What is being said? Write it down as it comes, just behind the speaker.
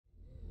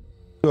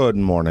Good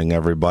morning,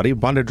 everybody.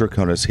 Bonded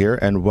Draconis here,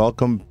 and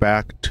welcome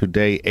back to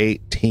day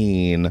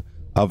 18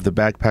 of the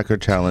Backpacker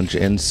Challenge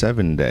in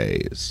 7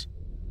 days.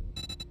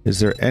 Is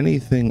there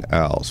anything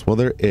else? Well,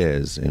 there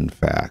is, in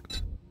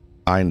fact.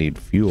 I need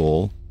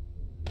fuel.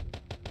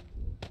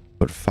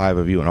 But 5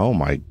 of you, and oh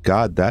my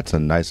god, that's a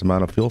nice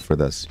amount of fuel for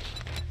this.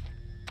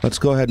 Let's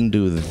go ahead and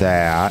do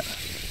that.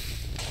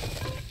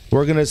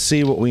 We're gonna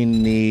see what we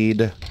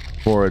need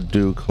for a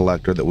dew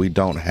collector that we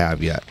don't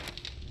have yet.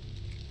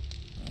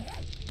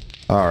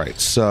 Alright,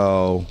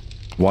 so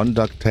 1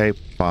 duct tape,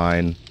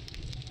 fine.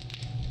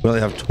 We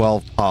only have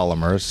 12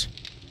 polymers.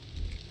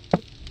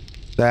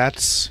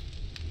 That's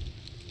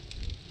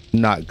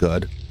not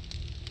good.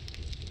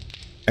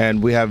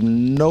 And we have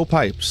no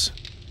pipes.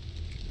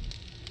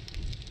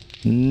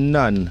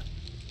 None.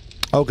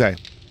 Okay.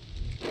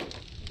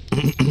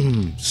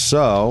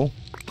 So,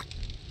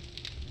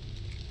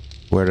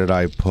 where did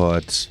I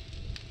put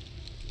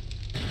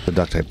the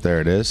duct tape?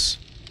 There it is.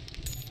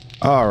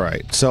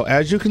 Alright, so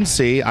as you can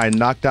see, I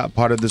knocked out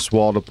part of this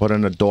wall to put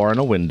in a door and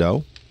a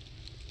window.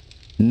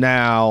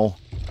 Now,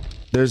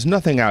 there's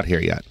nothing out here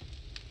yet.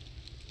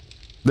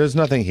 There's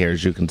nothing here,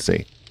 as you can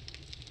see.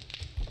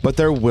 But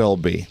there will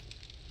be.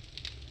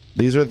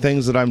 These are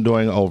things that I'm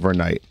doing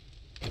overnight.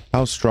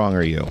 How strong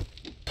are you?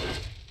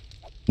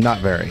 Not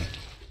very.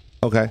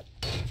 Okay.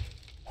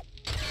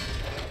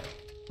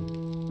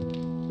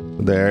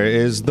 There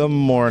is the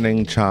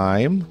morning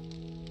chime.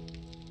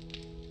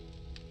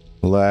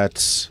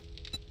 Let's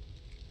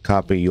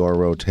copy your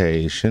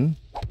rotation.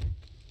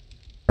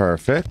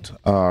 Perfect.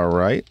 All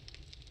right.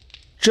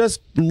 Just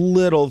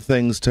little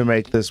things to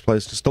make this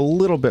place just a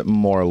little bit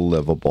more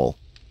livable.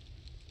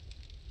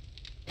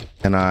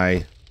 Can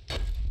I...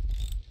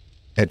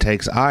 It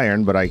takes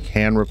iron, but I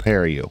can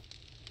repair you.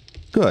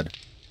 Good.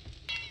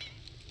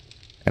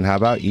 And how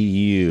about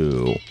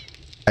you?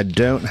 I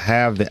don't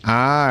have the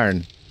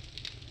iron.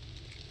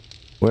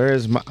 Where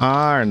is my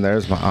iron?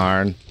 There's my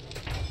iron.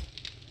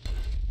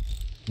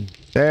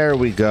 There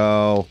we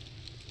go.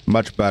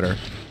 Much better.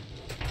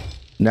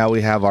 Now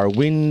we have our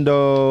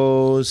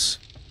windows.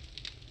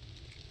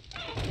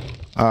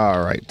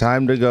 Alright,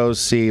 time to go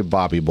see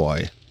Bobby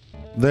Boy.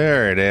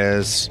 There it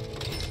is.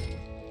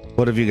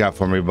 What have you got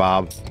for me,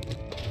 Bob?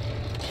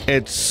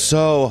 It's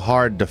so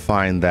hard to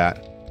find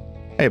that.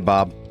 Hey,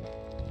 Bob.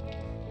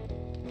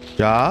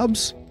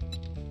 Jobs?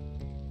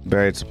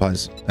 Buried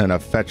supplies and a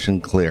fetch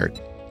and clear.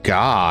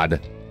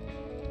 God.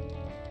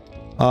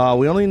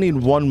 We only need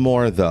one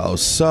more though,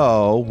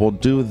 so we'll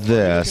do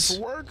this.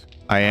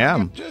 I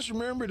am. Just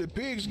remember the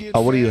pigs get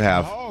what do you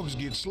have? Hogs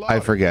get I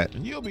forget.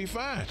 and you'll be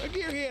fine. A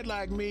gearhead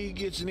like me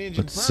gets an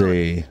engine. Let's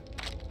see.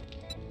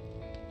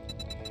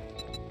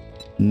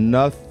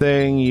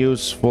 Nothing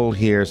useful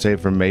here,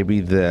 save for maybe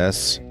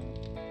this.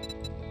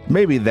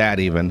 Maybe that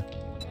even.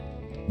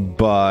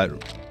 But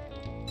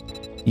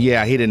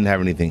yeah, he didn't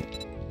have anything.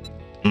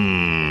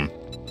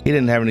 He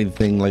didn't have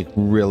anything like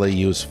really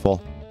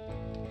useful.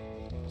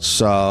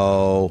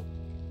 So,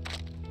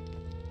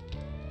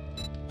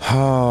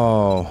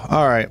 oh,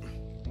 all right.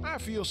 I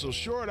feel so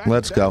short.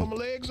 Let's go. My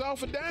legs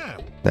off a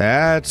dime.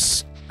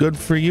 That's good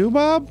for you,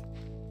 Bob.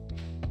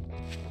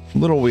 A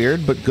little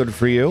weird, but good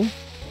for you.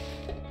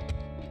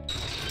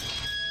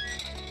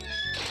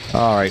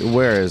 All right,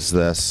 where is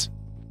this?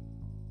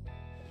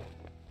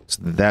 It's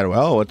that.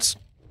 Oh, it's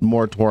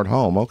more toward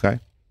home. Okay.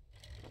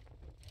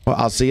 Well,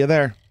 I'll see you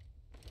there.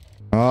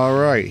 All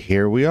right,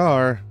 here we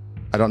are.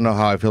 I don't know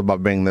how I feel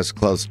about being this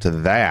close to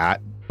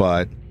that,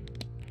 but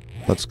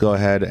let's go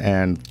ahead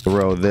and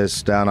throw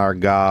this down our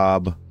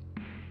gob.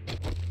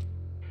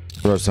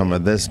 Throw some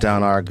of this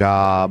down our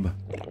gob.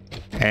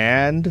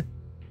 And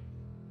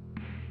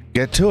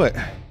get to it.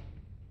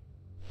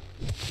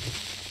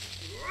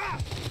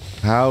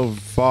 How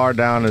far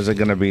down is it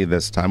going to be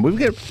this time? We've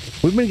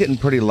been getting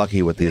pretty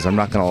lucky with these, I'm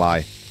not going to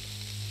lie.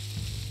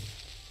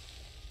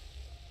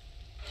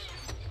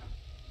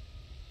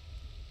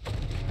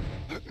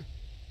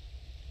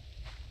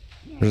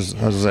 As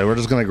I say, we're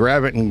just gonna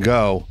grab it and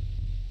go.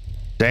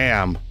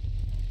 Damn.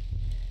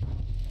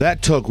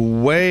 That took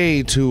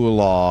way too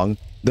long.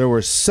 There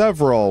were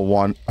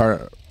several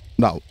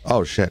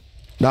oh shit.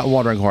 Not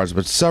wandering hordes,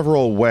 but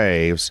several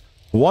waves.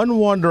 One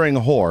wandering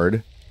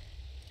horde.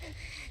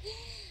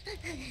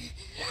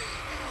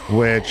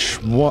 Which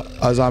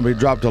a zombie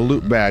dropped a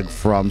loot bag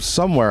from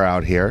somewhere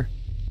out here.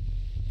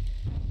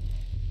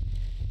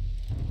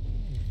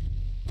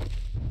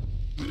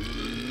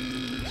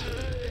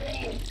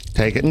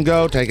 Take it and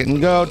go, take it and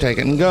go, take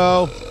it and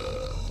go.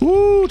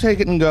 Woo,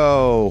 take it and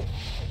go.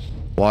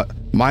 What?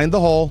 Mind the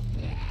hole.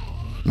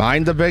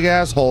 Mind the big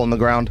ass hole in the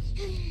ground.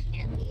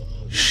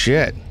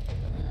 Shit.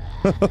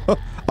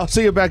 I'll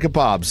see you back at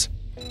Bob's.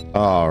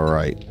 All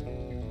right.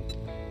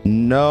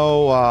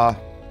 No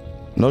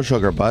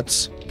sugar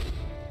butts.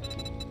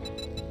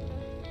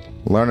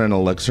 Learn an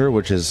elixir,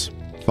 which is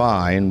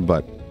fine,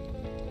 but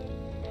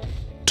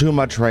too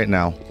much right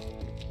now.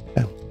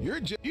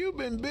 You've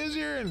been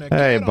busier than a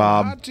hey, cat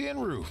Bob. on a hot tin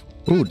roof.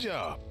 Good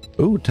job.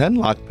 Ooh, 10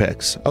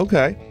 lockpicks.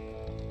 Okay.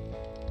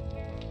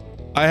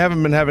 I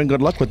haven't been having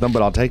good luck with them,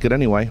 but I'll take it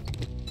anyway.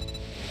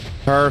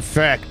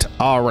 Perfect.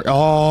 All right.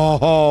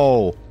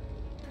 Oh,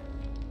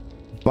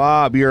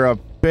 Bob, you're a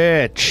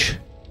bitch.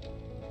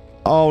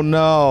 Oh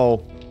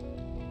no.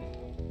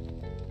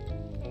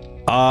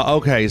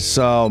 Okay,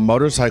 so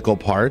motorcycle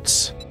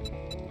parts.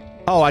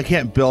 Oh, I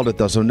can't build it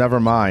though, so never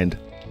mind.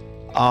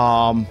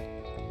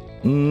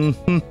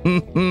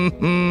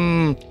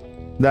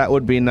 That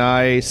would be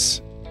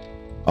nice.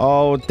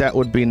 Oh, that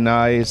would be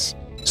nice.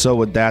 So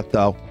would that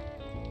though.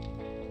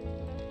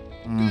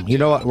 You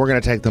know what? We're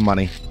gonna take the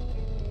money.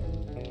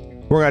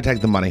 We're gonna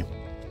take the money.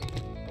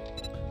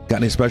 Got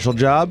any special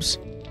jobs?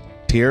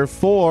 Tier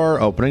 4,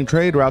 opening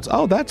trade routes.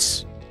 Oh,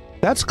 that's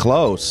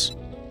close.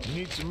 You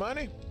need some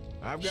money?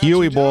 I've got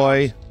Huey some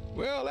boy. jobs.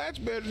 Well, that's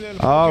better than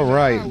All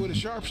right. with a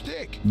sharp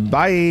stick.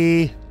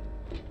 Bye.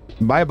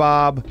 Bye,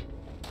 Bob.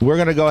 We're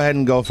gonna go ahead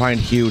and go find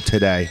Hugh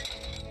today.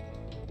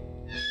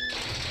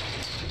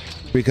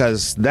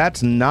 Because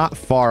that's not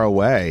far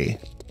away.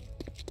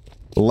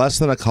 Less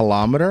than a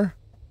kilometer?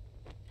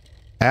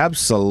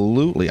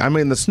 Absolutely. I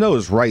mean, the snow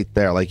is right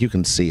there. Like, you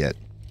can see it.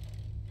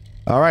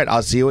 All right,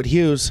 I'll see you at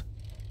Hugh's.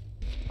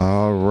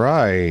 All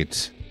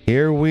right.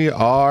 Here we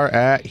are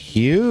at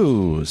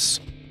Hugh's.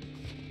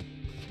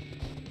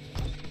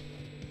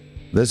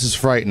 This is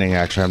frightening,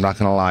 actually. I'm not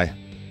going to lie.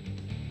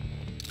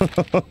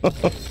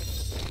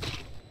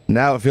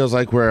 Now it feels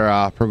like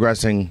we're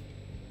progressing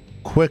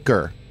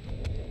quicker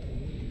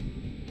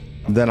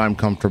than I'm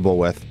comfortable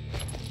with.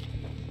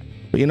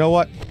 But you know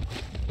what?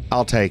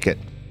 I'll take it.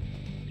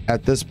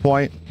 At this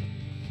point,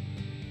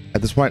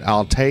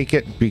 I'll take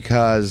it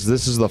because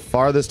this is the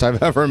farthest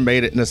I've ever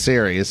made it in a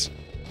series.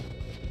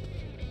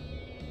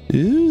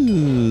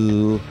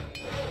 Ooh.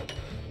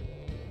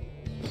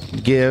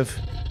 Give.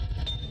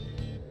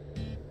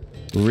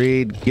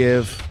 Read,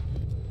 give.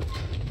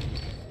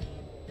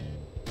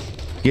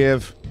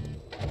 Give.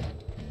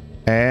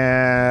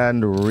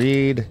 And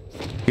read,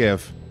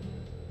 give.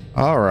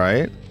 All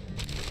right.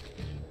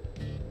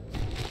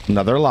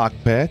 Another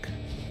lockpick.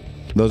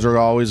 Those are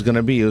always going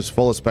to be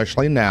useful,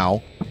 especially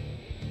now.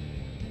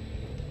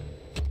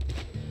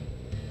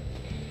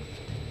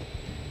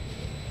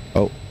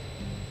 Oh.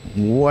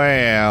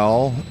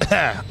 Well.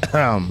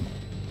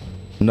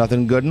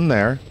 Nothing good in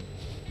there.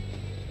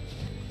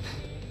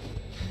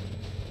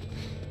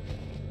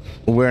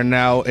 We're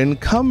now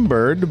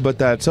encumbered, but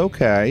that's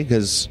okay,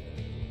 because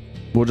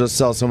we'll just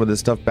sell some of this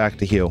stuff back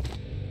to Hugh.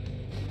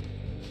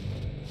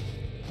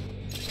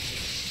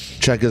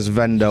 Check his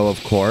vendo,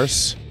 of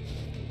course.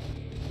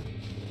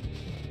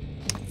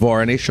 For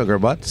any sugar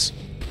butts.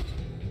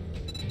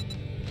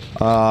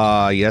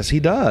 Yes, he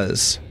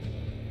does.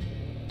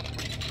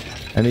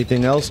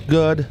 Anything else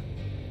good?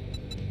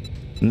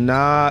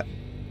 Not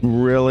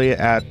really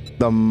at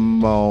the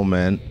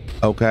moment.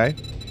 Okay.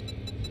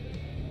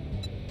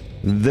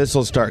 This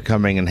will start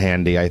coming in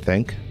handy, I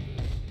think.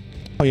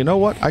 Oh, you know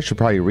what? I should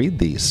probably read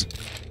these.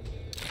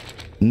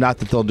 Not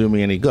that they'll do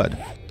me any good.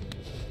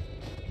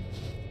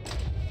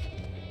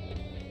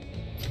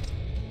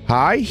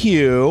 Hi,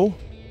 Hugh.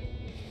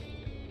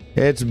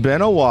 It's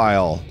been a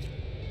while.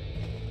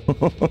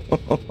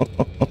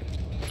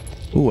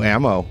 Ooh,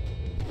 ammo.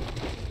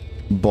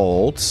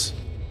 Bolts.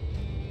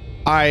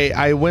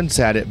 I wince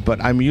at it, but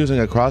I'm using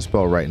a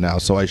crossbow right now,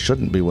 so I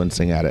shouldn't be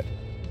wincing at it.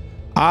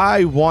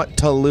 I want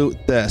to loot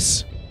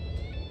this.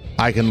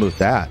 I can loot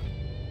that.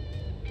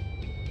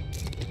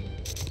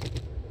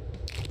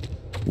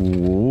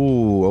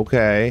 Ooh,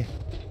 okay.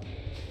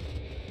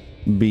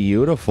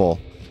 Beautiful.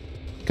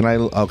 Can I?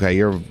 Okay,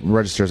 your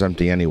register's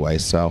empty anyway,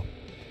 so.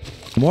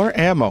 More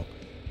ammo.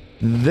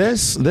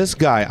 This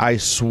guy, I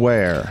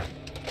swear.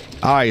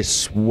 I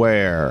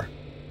swear.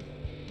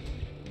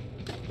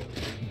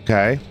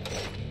 Okay.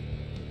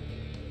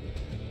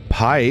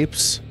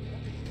 Pipes.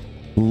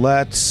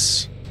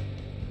 Let's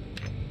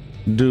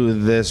do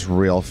this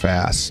real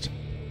fast.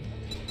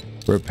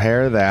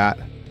 Repair that.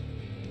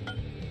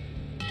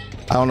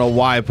 I don't know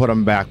why I put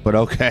them back, but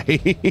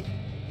okay.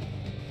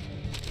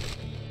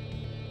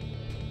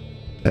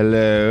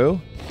 Hello.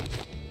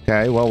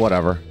 Okay, well,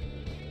 whatever.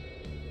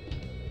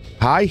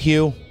 Hi,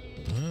 Hugh.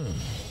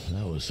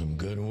 That was some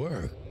good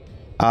work.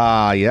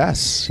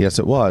 Yes. Yes,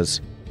 it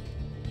was.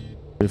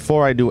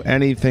 Before I do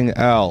anything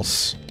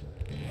else,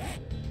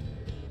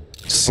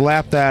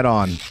 slap that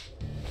on.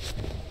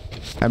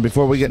 And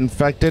before we get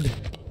infected,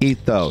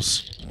 eat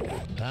those.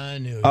 I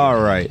knew. All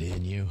right.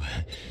 Didn't you?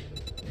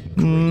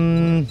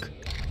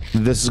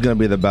 This is going to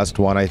be the best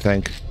one, I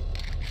think.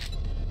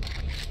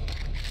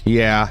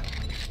 Yeah.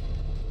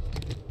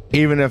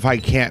 Even if I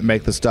can't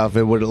make the stuff,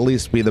 it would at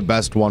least be the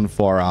best one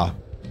for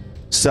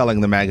selling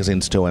the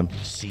magazines to him.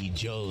 See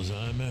Joe's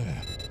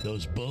armor?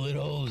 Those bullet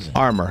holes?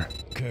 Armor.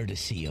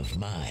 Courtesy of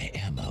my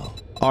ammo.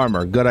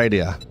 Armor. Good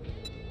idea.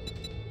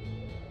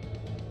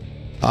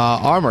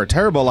 Armor.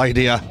 Terrible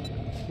idea.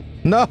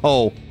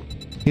 No.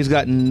 He's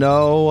got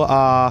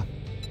no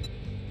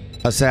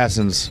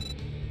assassins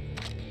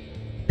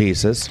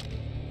pieces.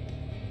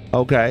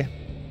 Okay.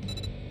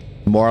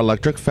 More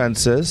electric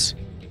fences.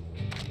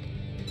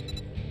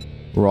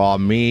 Raw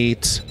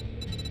meat.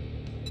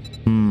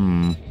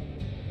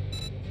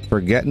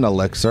 Forget an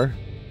elixir.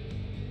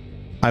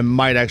 I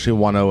might actually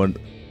want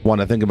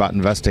to think about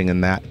investing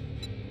in that.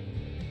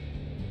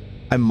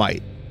 I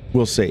might.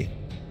 We'll see.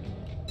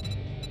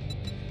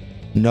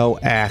 No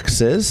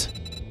axes.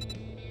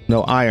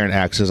 No iron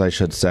axes, I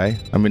should say.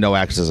 I mean, no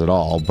axes at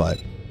all,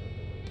 but...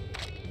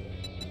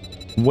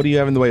 What do you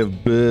have in the way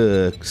of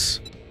books?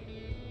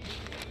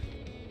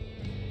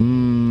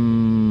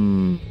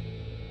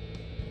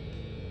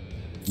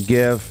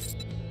 Give.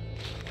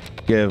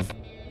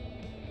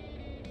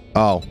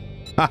 Oh.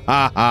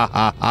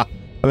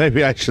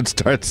 Maybe I should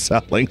start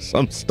selling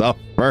some stuff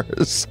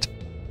first.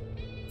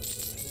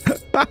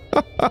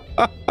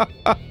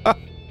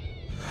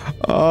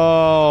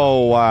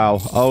 Oh,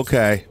 wow.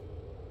 Okay.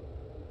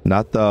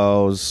 Not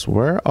those.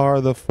 Where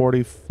are the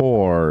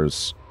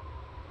 44s?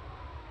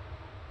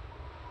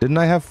 Didn't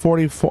I have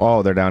 44?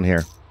 Oh, they're down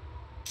here.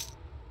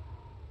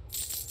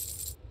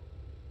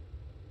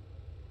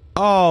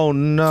 Oh,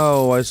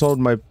 no. I sold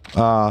my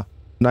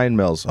 9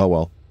 mils. Oh,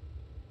 well.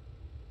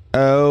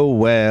 Oh,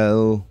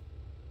 well.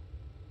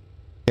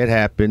 It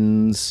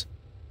happens.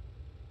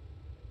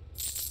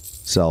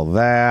 Sell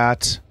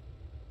that.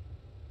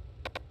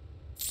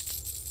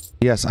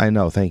 Yes, I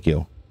know. Thank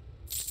you.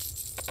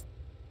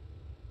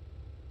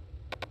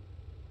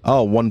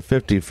 Oh,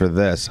 150 for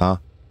this, huh?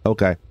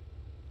 Okay.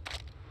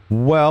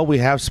 Well, we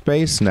have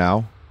space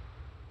now.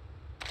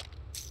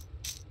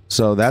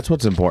 So that's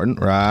what's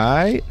important,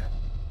 right?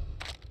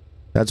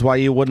 That's why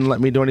you wouldn't let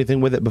me do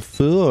anything with it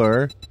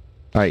before.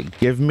 Alright,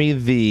 give me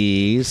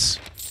these.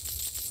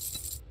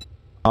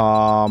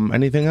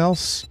 Anything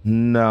else?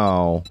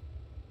 No.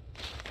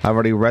 I've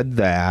already read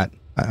that.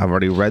 I've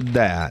already read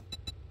that.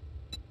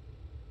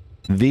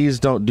 These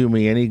don't do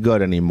me any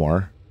good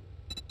anymore.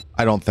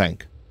 I don't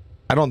think.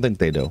 I don't think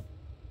they do.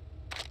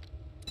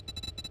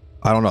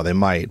 I don't know, they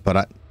might,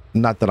 but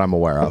not that I'm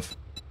aware of.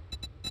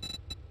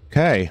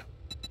 Okay.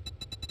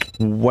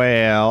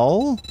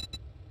 Well...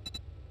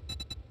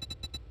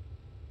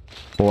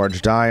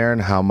 Forged iron,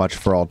 how much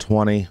for all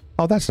 20?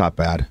 Oh, that's not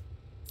bad.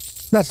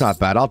 That's not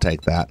bad, I'll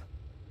take that.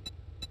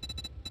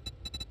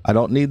 I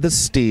don't need the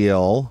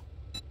steel.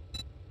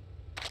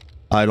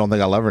 I don't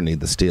think I'll ever need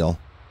the steel.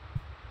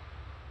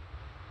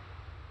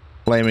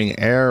 Flaming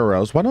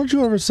arrows. Why don't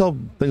you ever sell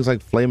things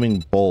like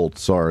flaming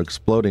bolts or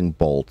exploding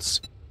bolts?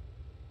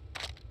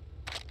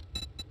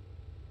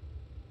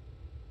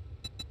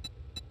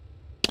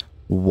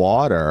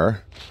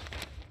 Water.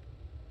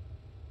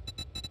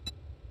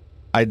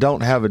 I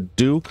don't have a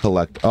dew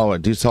collect. Oh,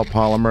 do you sell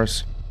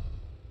polymers?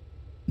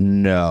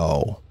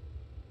 No.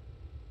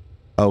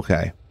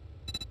 Okay.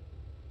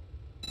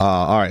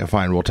 Alright,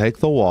 fine. We'll take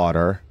the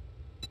water.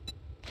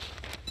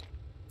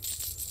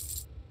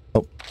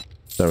 Oh,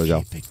 there we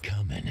go. Keep it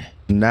coming.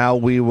 Now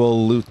we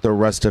will loot the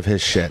rest of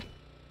his shit.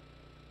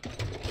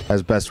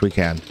 As best we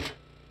can.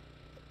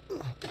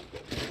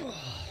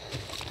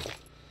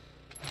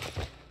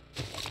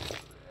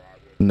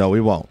 No, we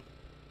won't.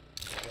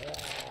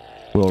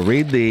 We'll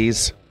read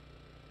these.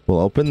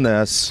 We'll open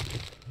this.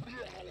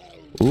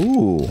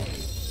 Ooh.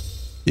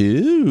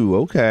 Ooh,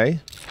 okay.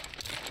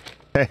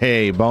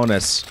 Hey,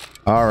 bonus.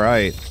 All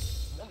right.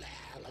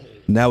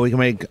 Now we can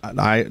make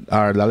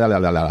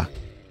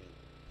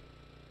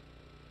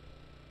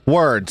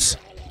words.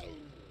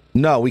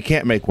 No, we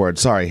can't make words.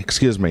 Sorry,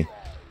 excuse me.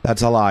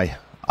 That's a lie.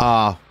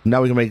 Now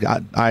we can make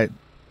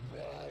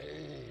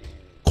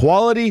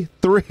quality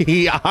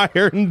 3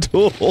 iron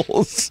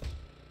tools.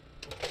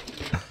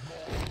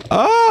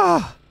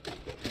 Ah,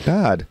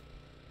 God.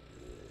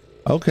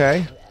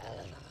 Okay.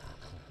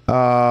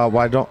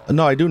 Why don't...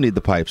 No, I do need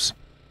the pipes.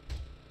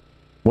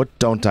 What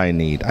don't I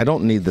need? I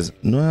don't need this.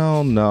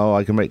 Well, no,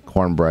 I can make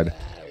cornbread.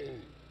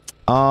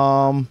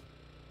 I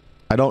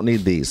don't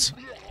need these.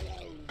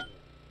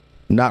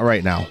 Not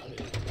right now.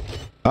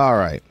 All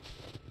right.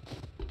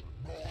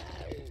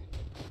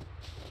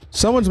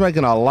 Someone's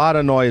making a lot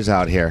of noise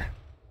out here.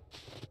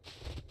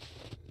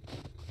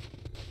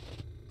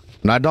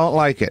 And I don't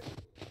like it.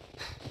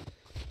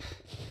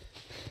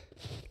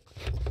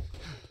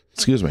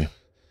 Excuse me.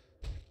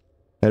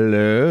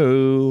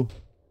 Hello.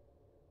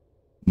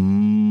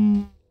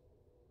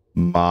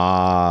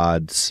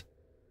 Mods.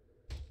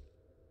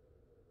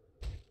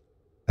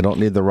 I don't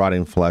need the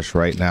rotting flesh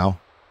right now.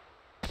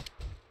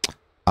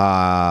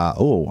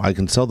 Oh, I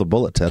can sell the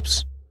bullet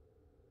tips.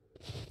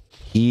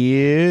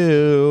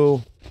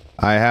 Hugh.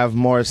 I have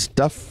more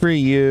stuff for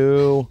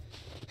you.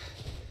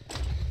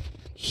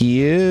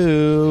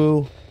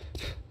 Hugh.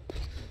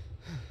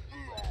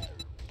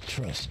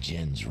 Trust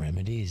Jen's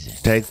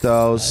remedies. Take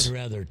those. I'd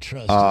rather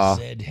trust a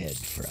Zed head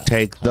fry.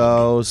 Take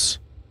those.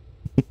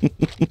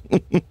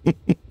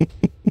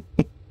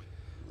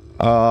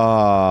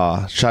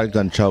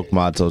 Shotgun choke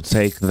mod, so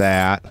take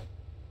that.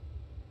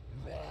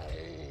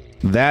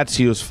 That's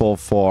useful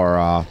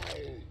for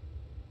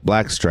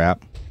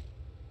blackstrap.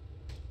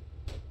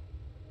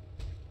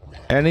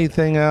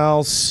 Anything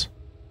else?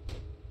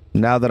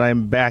 Now that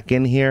I'm back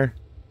in here,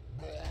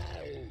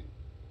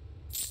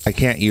 I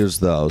can't use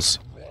those.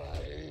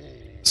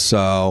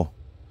 So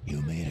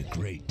You made a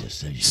great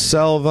decision.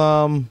 Sell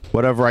them.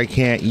 Whatever I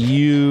can't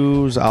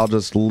use, I'll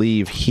just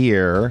leave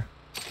here.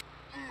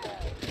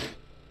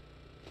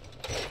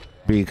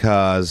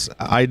 Because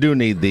I do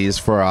need these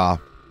for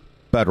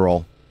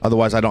bedroll.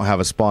 Otherwise, I don't have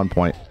a spawn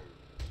point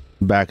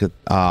back at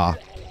the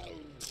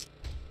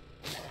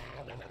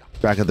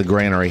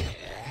granary.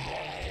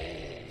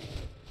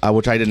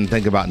 Which I didn't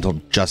think about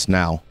until just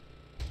now.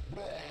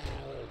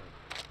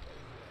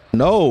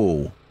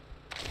 No.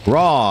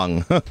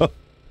 Wrong.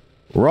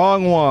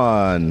 Wrong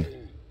one.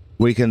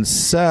 We can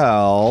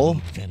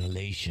sell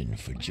ventilation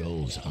for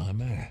Joel's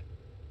armor.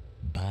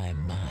 Buy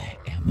my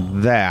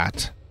ammo.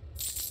 that.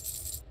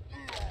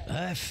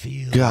 I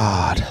feel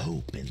God.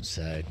 hope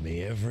inside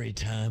me every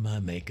time I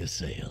make a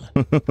sale.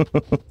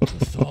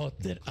 The thought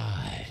that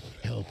I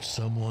helped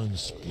someone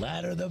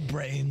splatter the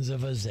brains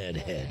of a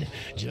Zed-head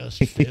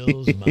just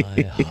fills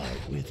my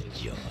heart with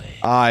joy.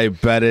 I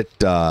bet it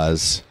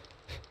does.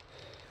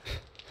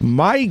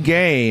 My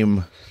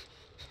game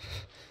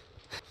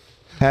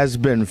has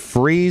been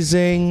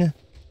freezing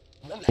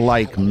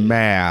like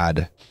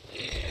mad.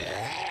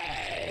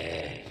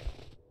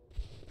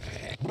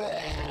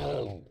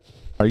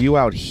 Are you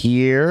out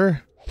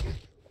here?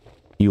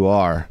 You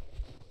are.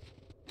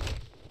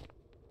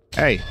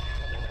 Hey.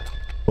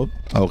 Whoop.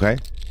 Okay.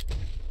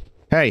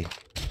 Hey.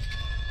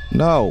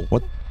 No.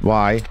 What?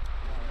 Why?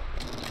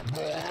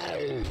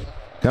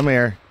 Come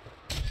here.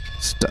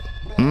 Stop.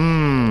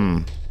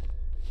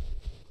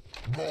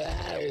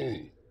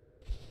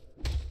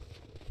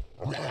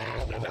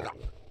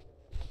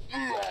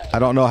 I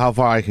don't know how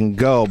far I can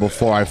go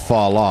before I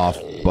fall off,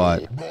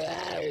 but...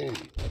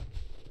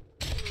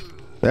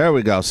 There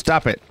we go.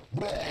 Stop it.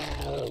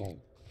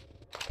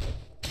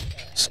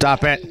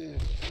 Stop it.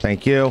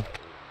 Thank you.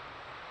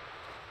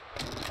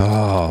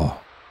 Oh.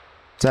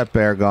 Is that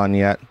bear gone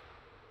yet?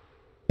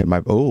 It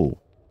might... Ooh.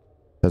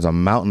 There's a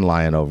mountain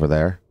lion over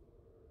there.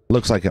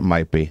 Looks like it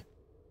might be.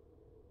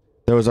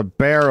 There was a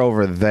bear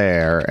over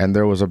there, and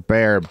there was a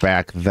bear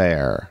back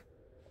there.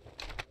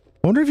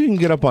 I wonder if you can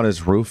get up on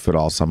his roof at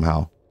all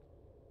somehow.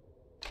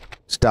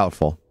 It's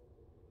doubtful.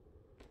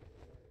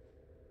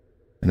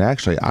 And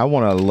actually, I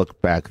want to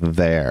look back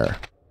there.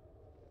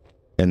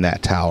 In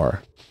that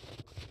tower.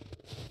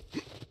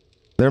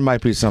 There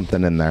might be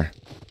something in there.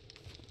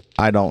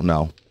 I don't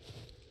know.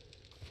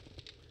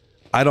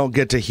 I don't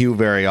get to Hugh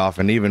very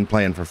often, even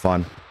playing for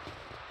fun.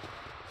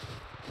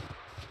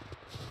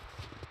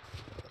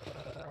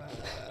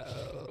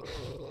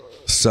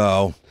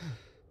 So,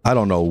 I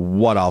don't know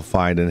what I'll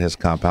find in his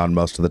compound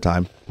most of the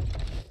time.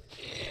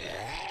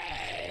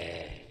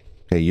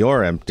 Okay,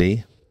 you're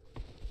empty.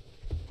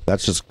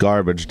 That's just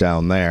garbage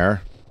down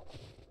there.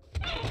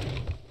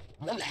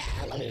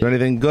 Is there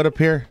anything good up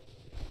here?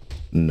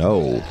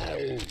 No.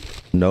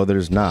 No,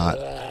 there's not.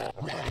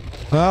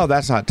 Oh,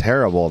 that's not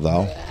terrible,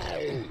 though.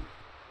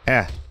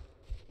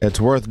 It's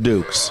worth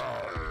dukes.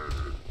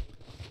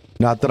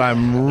 Not that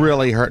I'm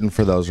really hurting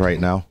for those right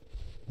now.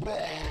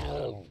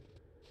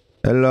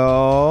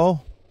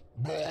 Hello?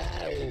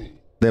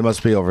 They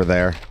must be over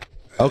there.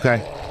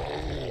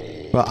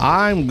 Okay. Well,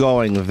 I'm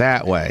going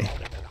that way.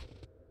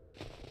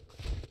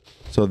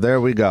 So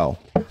there we go.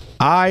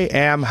 I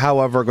am,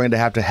 however, going to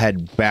have to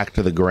head back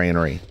to the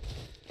granary.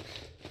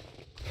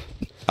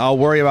 I'll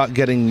worry about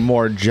getting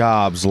more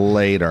jobs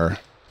later.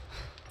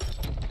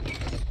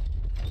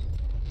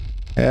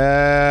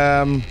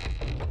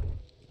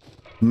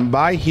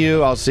 Bye,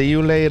 Hugh. I'll see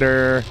you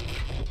later.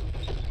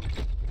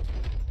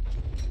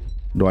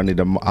 Do I need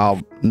to...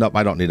 Nope,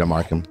 I don't need to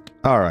mark him.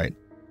 All right.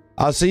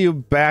 I'll see you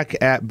back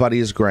at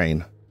Buddy's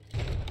grain.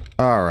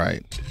 All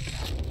right.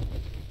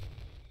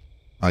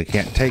 I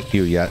can't take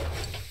you yet.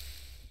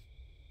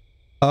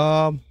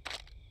 Let's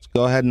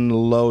go ahead and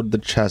load the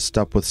chest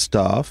up with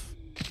stuff.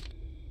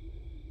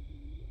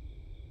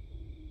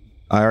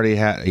 I already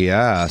had...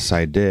 Yes,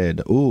 I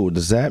did. Ooh,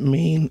 does that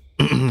mean...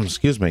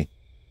 Excuse me.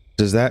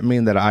 Does that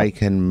mean that I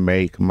can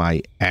make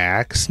my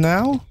axe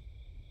now?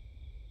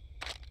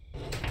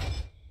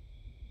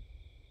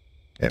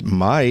 It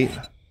might.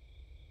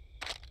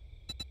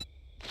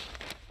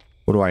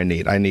 What do I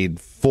need? I need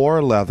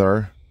 4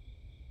 leather.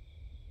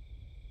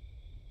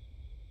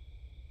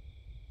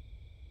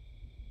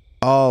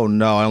 Oh,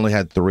 no, I only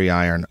had 3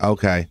 iron.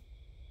 Okay.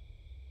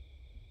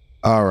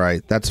 All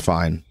right, that's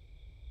fine.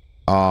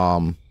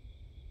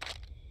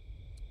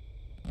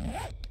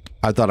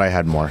 I thought I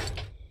had more.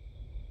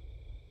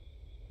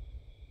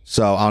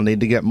 So I'll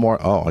need to get more.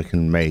 Oh, I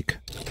can make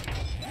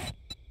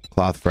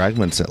cloth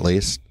fragments at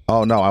least.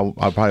 Oh, no,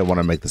 I probably want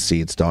to make the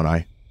seeds, don't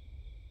I?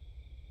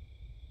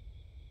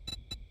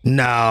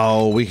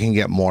 No, we can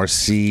get more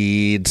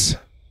seeds.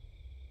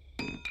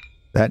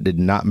 That did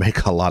not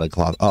make a lot of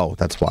cloth. Oh,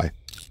 that's why.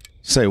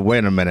 Say,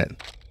 wait a minute.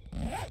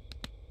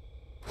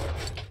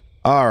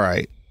 All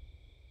right.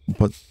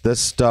 Put this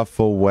stuff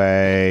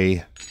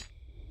away.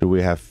 Do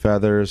we have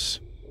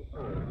feathers?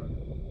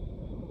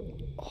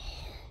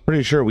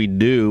 Pretty sure we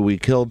do. We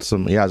killed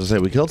some... Yeah, as I say,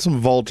 we killed some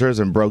vultures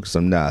and broke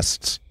some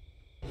nests.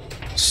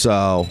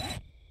 So,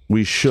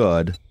 we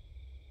should.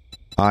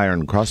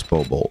 Iron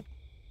crossbow bolt.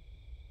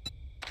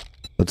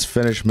 Let's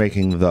finish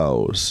making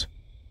those.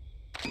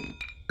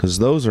 Because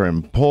those are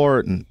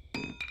important.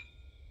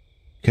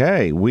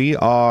 Okay, we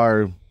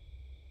are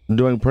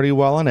doing pretty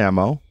well on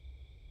ammo.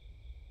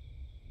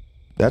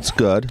 That's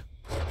good.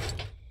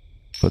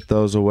 Put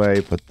those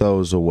away, put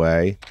those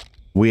away.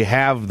 We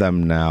have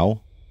them now.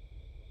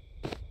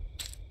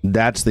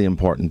 That's the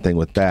important thing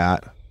with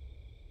that.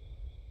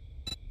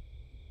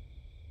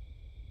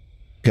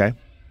 Okay.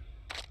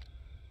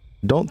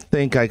 Don't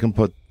think I can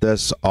put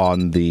this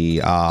on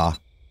the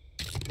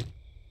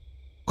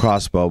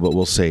crossbow, but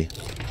we'll see.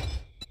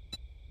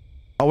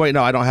 Oh wait,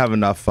 no, I don't have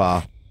enough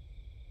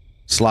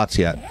slots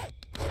yet.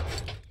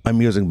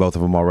 I'm using both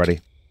of them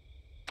already.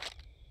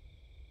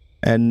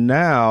 And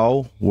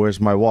now, where's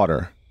my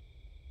water?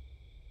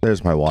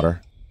 There's my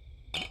water.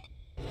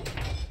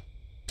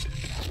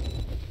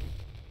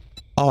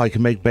 Oh, I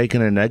can make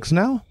bacon and eggs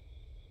now?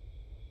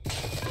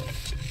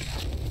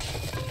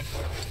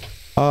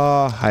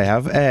 I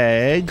have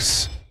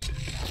eggs.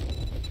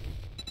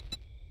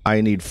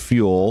 I need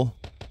fuel.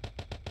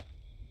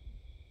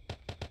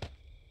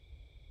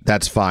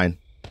 That's fine.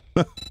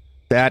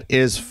 That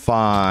is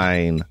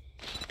fine.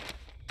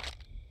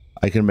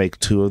 I can make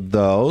 2 of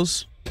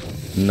those.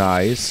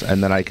 Nice.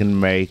 And then I can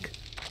make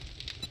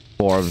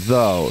 4 of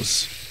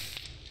those.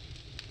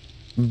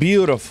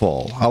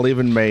 Beautiful. I'll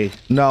even make...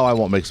 No, I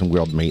won't make some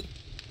grilled meat.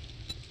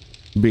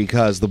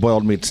 Because the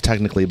boiled meat's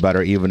technically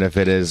better, even if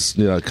it is,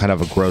 you know, kind of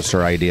a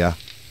grosser idea.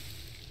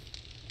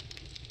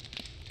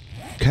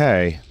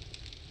 Okay.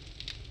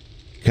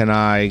 Can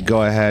I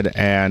go ahead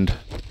and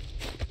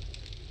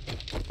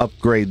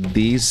upgrade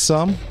these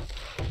some?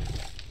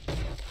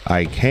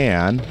 I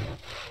can.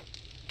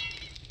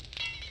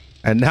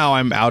 And now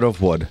I'm out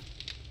of wood.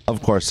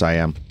 Of course I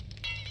am.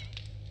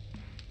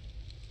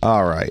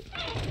 Alright.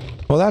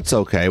 Well, that's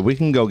okay. We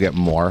can go get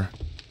more.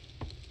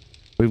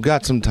 We've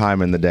got some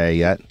time in the day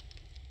yet.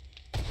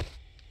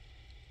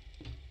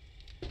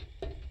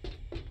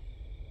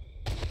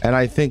 And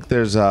I think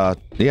there's yeah,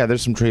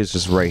 there's some trees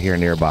just right here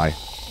nearby.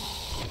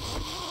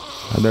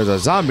 And there's a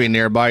zombie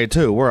nearby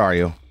too. Where are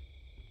you?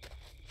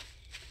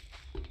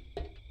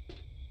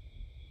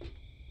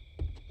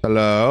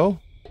 Hello?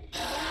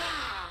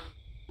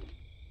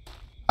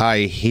 I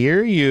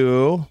hear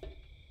you.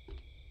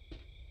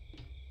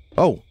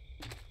 Oh.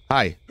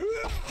 Hi.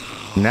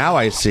 Now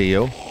I see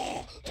you.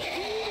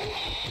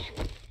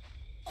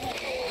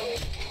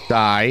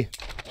 Die.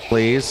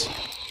 Please.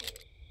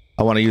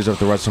 I want to use up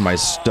the rest of my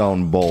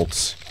stone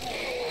bolts.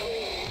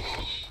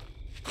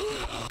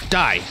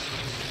 Die.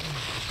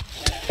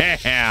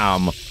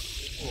 Damn.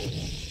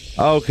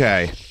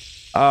 Okay.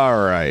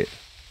 Alright.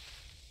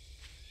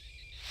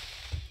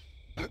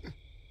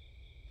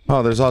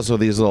 Oh, there's also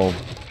these little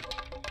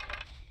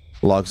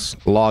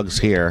logs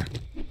here.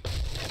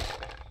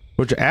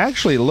 Which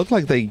actually look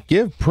like they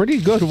give pretty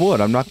good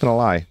wood, I'm not gonna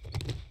lie.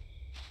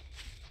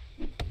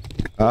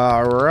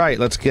 Alright,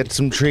 let's get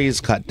some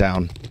trees cut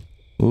down.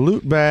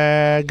 Loot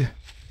bag.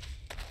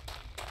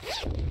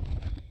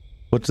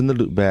 What's in the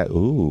loot bag?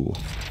 Ooh.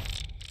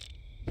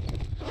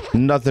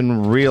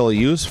 Nothing real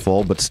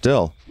useful, but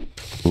still.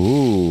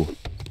 Ooh.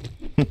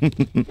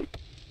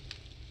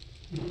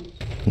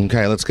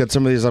 Okay, let's get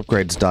some of these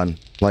upgrades done.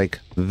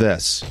 Like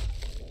this.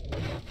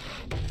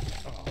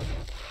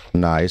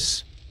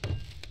 Nice.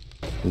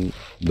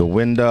 The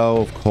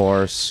window, of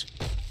course.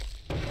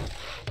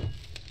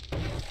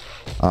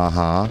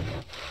 Uh-huh.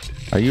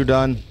 Are you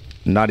done?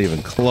 Not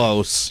even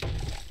close.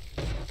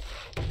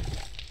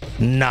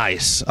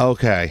 Nice.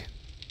 Okay.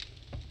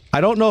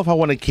 I don't know if I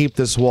want to keep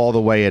this wall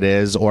the way it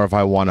is or if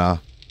I want to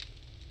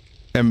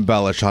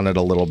embellish on it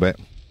a little bit.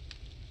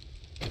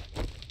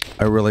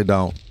 I really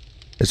don't.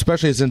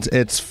 Especially since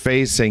it's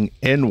facing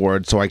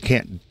inward, so I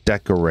can't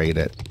decorate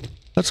it.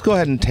 Let's go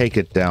ahead and take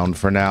it down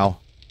for now.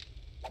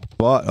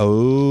 But,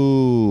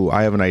 oh,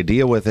 I have an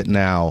idea with it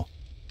now.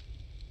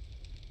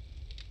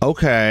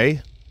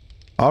 Okay.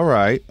 All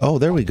right. Oh,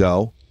 there we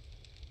go.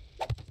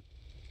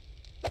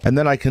 And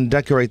then I can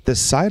decorate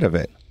this side of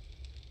it.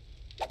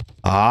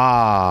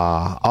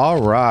 Ah,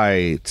 all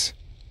right.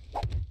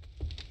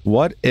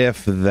 What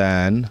if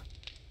then...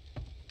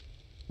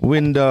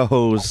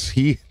 Windows.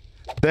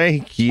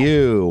 Thank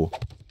you.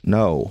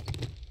 No.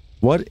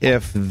 What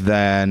if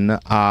then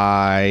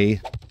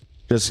I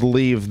just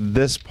leave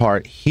this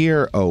part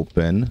here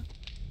open?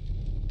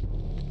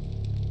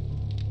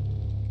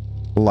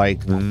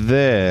 Like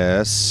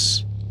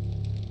this.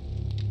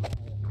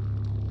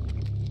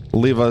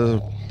 Leave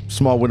a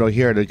small window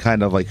here to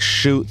kind of like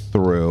shoot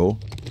through.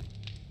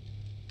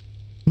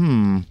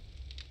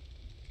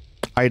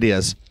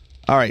 Ideas.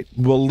 All right,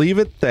 we'll leave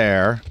it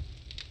there.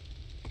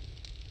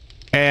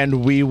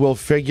 And we will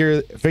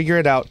figure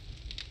it out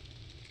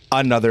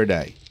another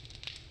day.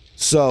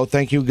 So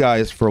thank you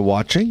guys for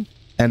watching,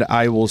 and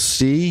I will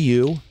see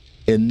you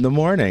in the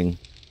morning.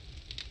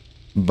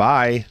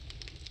 Bye.